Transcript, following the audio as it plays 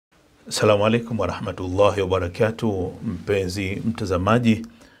Assalamu alaikum wa rahmatullahi wa barakatuh, mpenzi mtazamaji,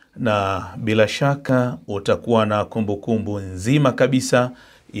 na bila shaka utakuwa na kumbukumbu nzima kabisa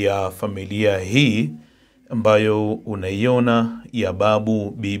ya familia hii ambayo unaiona ya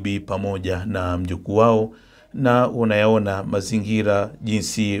babu, bibi pamoja na mjukuu wao, na unayaona mazingira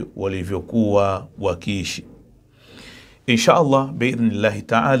jinsi walivyokuwa wakiishi. Inshallah biidhnillahi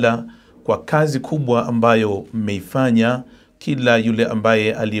ta'ala, kwa kazi kubwa ambayo mmeifanya, kila yule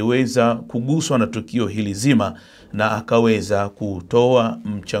ambaye aliweza kuguswa na tukio hili zima na akaweza kutoa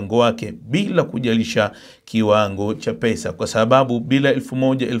mchango wake bila kujalisha kiwango cha pesa, kwa sababu bila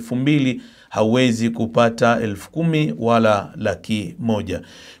 1000, 2000 hawezi kupata 10,000 wala 100,000.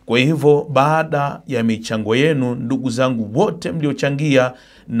 Kwa hivyo baada ya michango yenu, ndugu zangu wote mliochangia,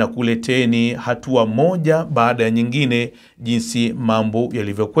 na kuleteni hatua moja baada ya nyingine jinsi mambo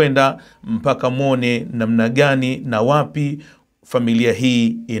yalivyokwenda, mpaka muone namna gani na wapi familia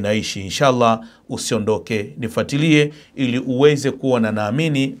hii inaishi. Inshallah usiondoke, nifuatilie ili uweze kuona,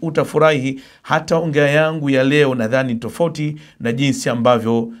 naamini utafurahi. Hata ongea yangu ya leo nadhani tofauti na jinsi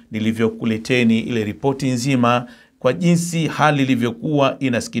ambavyo nilivyokuleteni ile ripoti nzima, kwa jinsi hali ilivyokuwa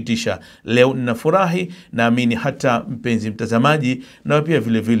inasikitisha. Leo ninafurahi, naamini hata mpenzi mtazamaji na pia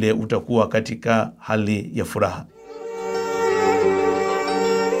vile vile utakuwa katika hali ya furaha.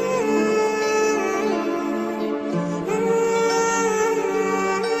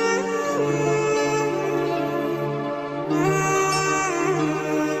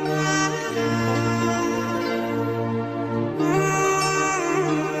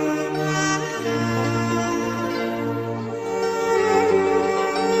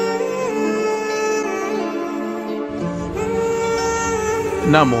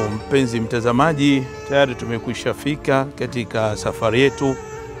 Naam, mpenzi mtazamaji, tayari tumekwisha fika katika safari yetu,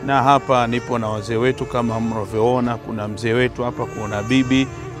 na hapa nipo na wazee wetu kama mnavyoona. Kuna mzee wetu hapa, kuna bibi,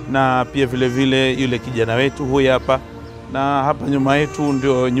 na pia vile vile yule kijana wetu huyu hapa, na hapa nyuma yetu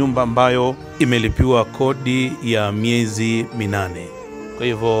ndio nyumba ambayo imelipiwa kodi ya miezi 8. Kwa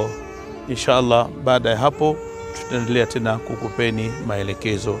hivyo inshallah baada ya hapo tutaendelea tena kukupeni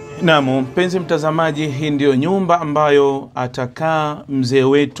maelekezo. Naam, mpenzi mtazamaji, hii ndio nyumba ambayo atakaa mzee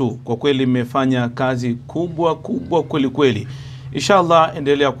wetu. Kwa kweli imefanya kazi kubwa kweli kweli. Inshallah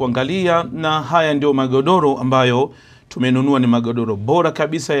endelea kuangalia, na haya ndio magodoro ambayo tumenunua, ni magodoro bora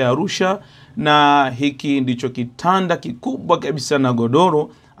kabisa ya Arusha, na hiki ndicho kitanda kikubwa kabisa na godoro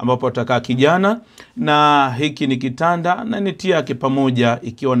ambapo atakaa kijana, na hiki ni kitanda na neti yake pamoja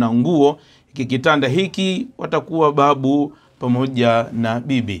ikiwa na nguo. Kitanda hiki watakuwa babu pamoja na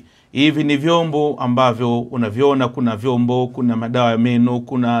bibi. Hivi ni vyombo ambavyo unaviona, kuna vyombo, kuna madawa ya meno,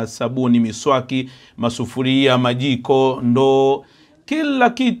 kuna sabuni, miswaki, masufuria, majiko, ndoo, kila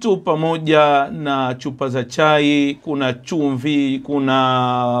kitu, pamoja na chupa za chai, kuna chumvi,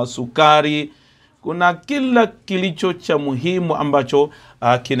 kuna sukari, kuna kila kilicho cha muhimu ambacho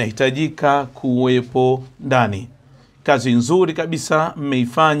kinahitajika kuwepo ndani. Kazi nzuri kabisa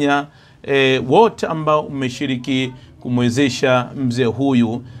mmeifanya wote ambao mmeshiriki kumwezesha mzee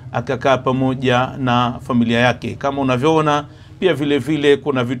huyu akakaa pamoja na familia yake. Kama unavyoona pia vile vile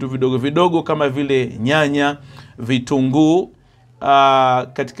kuna vitu vidogo vidogo kama vile nyanya, vitunguu,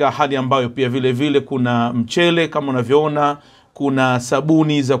 katika hali ambayo pia vile vile kuna mchele kama unavyoona, kuna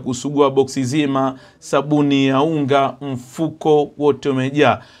sabuni za kusugua boksi zima, sabuni ya unga, mfuko wote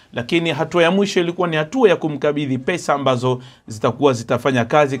umejaa. Lakini hatua ya mwisho ilikuwa ni hatua ya kumkabidhi pesa ambazo zitakuwa zitafanya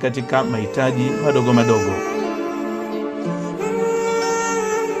kazi katika mahitaji madogo madogo.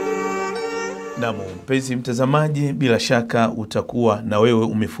 Naam, mpenzi mtazamaji, bila shaka utakuwa na wewe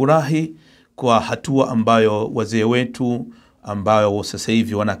umefurahi kwa hatua ambayo wazee wetu ambao sasa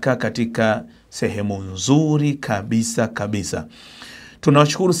hivi wanakaa katika sehemu nzuri kabisa.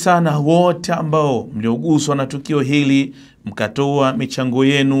 Tunawashukuru sana wote ambao mlioguswa na tukio hili mkatoa michango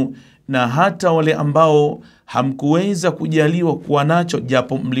yenu, na hata wale ambao hamkuweza kujaliwa kuwa nacho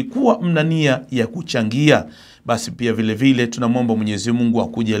japo mlikuwa mna nia ya kuchangia, basi pia vile vile tunamwomba Mwenyezi Mungu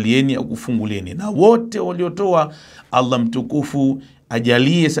akujalieni, akufungulieni. Na wote waliotoa, Allah mtukufu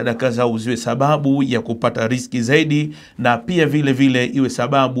ajalie sadaka zao ziwe sababu ya kupata riziki zaidi, na pia vile vile iwe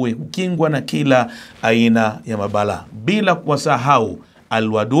sababu ya kukingwa na kila aina ya mabala. Bila kuwasahau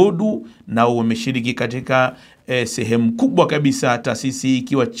Alwadudu, na wameshiriki katika sehemu kubwa kabisa, taasisi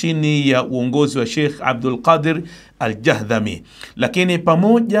ikiwa chini ya uongozi wa Sheikh Abdul Qadir Al-Jahdhami. Lakini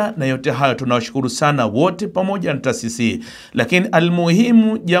pamoja na yote hayo tunawashukuru sana wote pamoja na taasisi. Lakini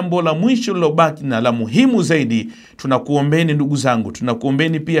almuhimu, jambo la mwisho lilobaki na la muhimu zaidi, tunakuombeni ndugu zangu,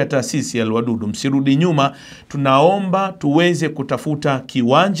 tunakuombeni pia taasisi ya Alwadudu, msirudi nyuma. Tunaomba tuweze kutafuta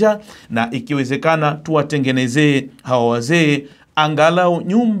kiwanja, na ikiwezekana tuwatengenezee hawa wazee angalau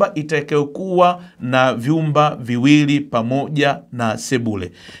nyumba itakayokuwa na vyumba viwili pamoja na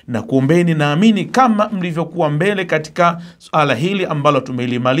sebule. Na kuombeni, naamini kama mlivyokuwa mbele katika suala hili ambalo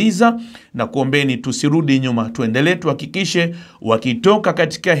tumelimaliza, na kuombeni tusirudi nyuma, tuendelee, tuhakikishe wakitoka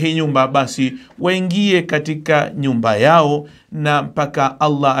katika hii nyumba basi waingie katika nyumba yao na mpaka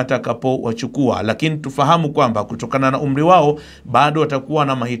Allah atakapo wachukua. Lakini tufahamu kwamba kutokana na umri wao bado watakuwa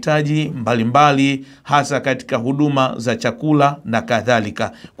na mahitaji mbalimbali, hasa katika huduma za chakula na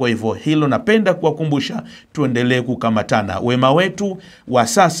kadhalika. Kwa hivyo hilo napenda kuwakumbusha, tuendelee kukamatana. Wema wetu wa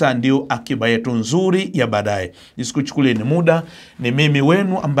sasa ndio akiba yetu nzuri ya baadaye. Nisikuchukulie ni muda, ni mimi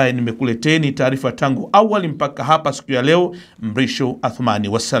wenu ambaye nimekuleteni taarifa tangu awali mpaka hapa siku ya leo, Mrisho Athmani.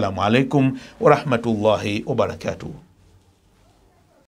 Wassalamu alaikum wa rahmatullahi wa barakatuh.